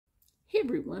Hey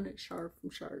everyone, it's Char from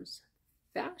Char's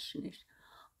Fashionista.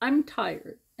 I'm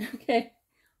tired, okay?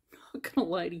 I'm not gonna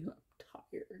lie to you, I'm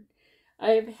tired.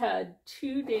 I have had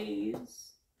 2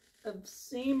 days of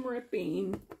seam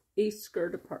ripping a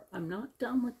skirt apart. I'm not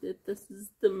done with it. This is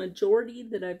the majority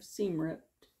that I've seam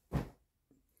ripped.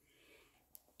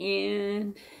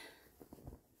 And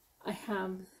I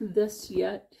have this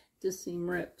yet to seam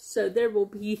rip. So there will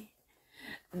be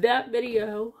that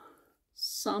video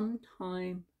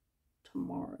sometime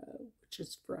tomorrow, which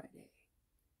is Friday.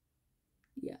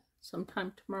 Yeah,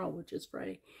 sometime tomorrow, which is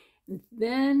Friday. And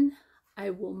then I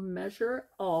will measure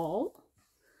all.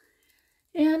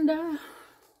 And,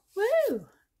 woo,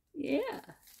 yeah.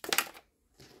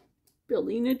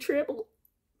 Building a triple.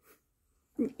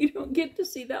 You don't get to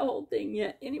see that whole thing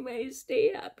yet. Anyway,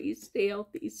 stay happy, stay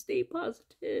healthy, stay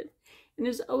positive. And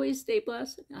as always, stay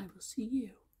blessed. And I will see you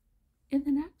in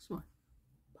the next one.